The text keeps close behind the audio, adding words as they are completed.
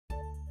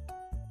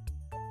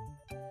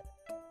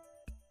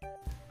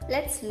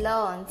let's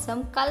learn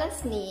some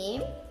colors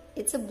name.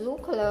 It's a blue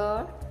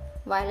color,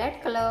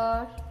 violet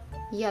color,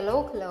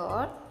 yellow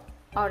color,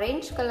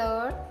 orange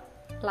color,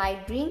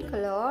 light green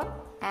color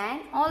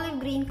and olive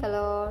green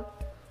color.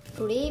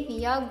 Today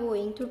we are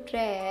going to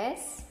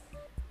trace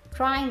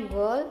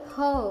triangle,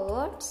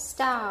 heart,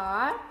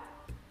 star,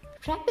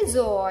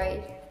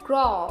 trapezoid,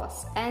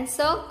 cross and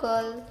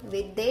circle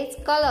with these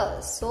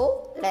colors.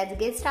 So let's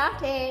get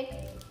started.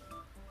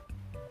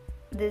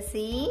 This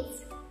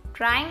is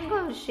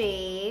triangle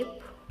shape,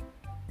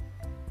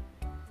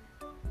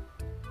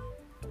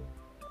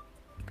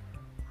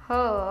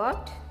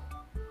 heart,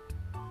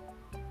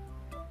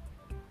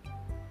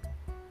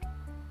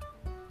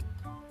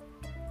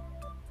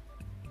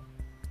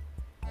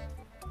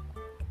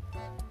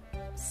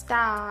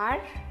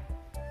 star,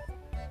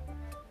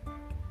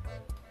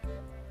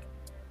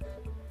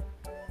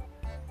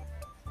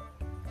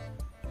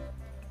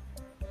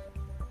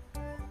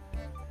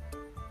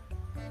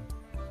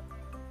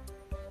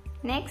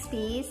 next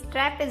is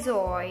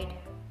trapezoid,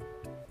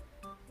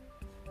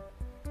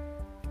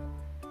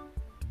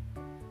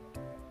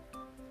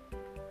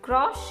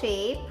 cross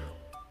shape,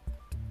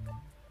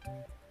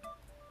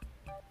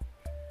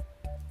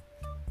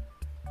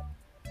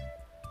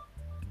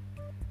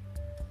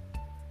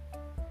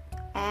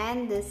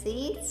 and this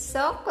is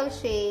circle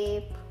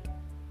shape.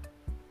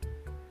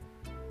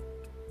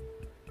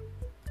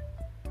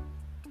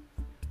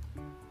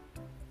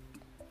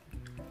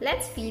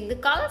 Let's feel the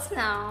colors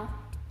now.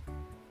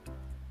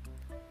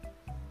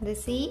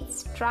 This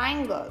is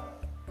triangle,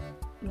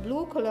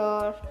 blue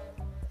color,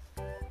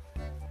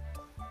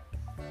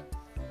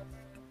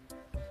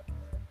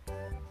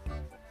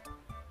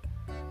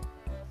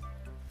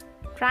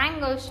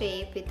 triangle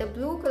shape with a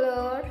blue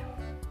color,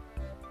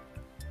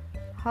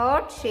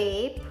 heart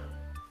shape,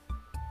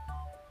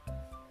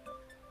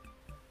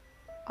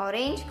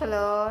 orange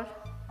color,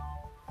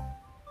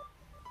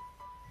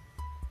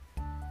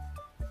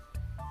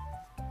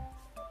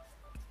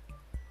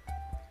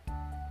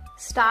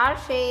 star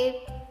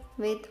shape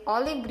with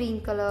olive green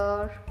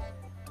color,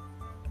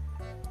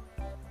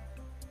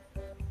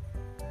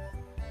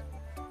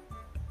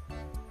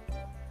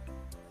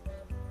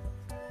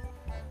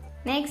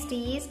 next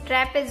is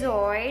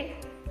trapezoid,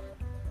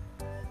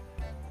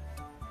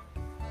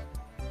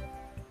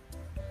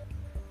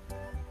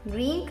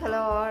 green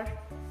color,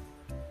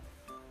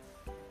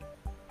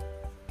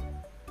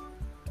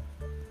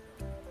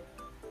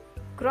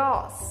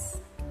 cross,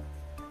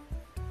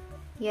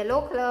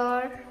 yellow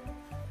color,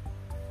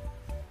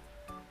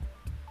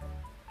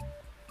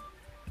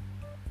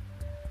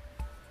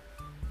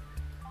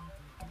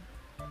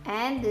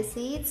 and this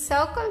is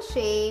circle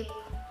shape,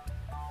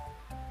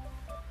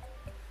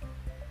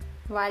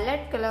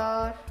 violet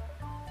color,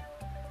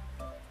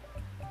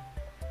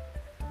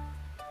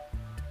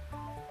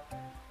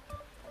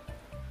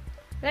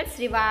 let's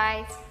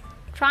revise.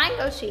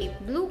 Triangle shape,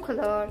 blue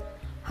color,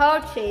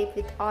 heart shape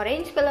with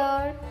orange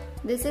color,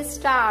 this is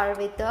star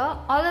with the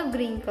olive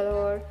green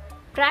color,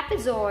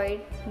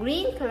 trapezoid,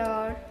 green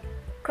color,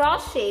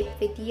 cross shape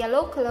with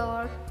yellow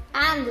color,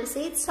 and this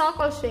is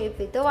circle shape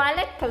with the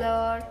violet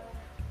color.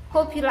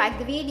 Hope you like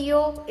the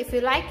video. If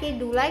you like it,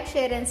 do like,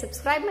 share and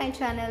subscribe my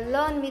channel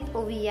Learn with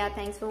Ovia.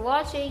 Thanks for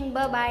watching.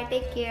 Bye bye.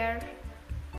 Take care.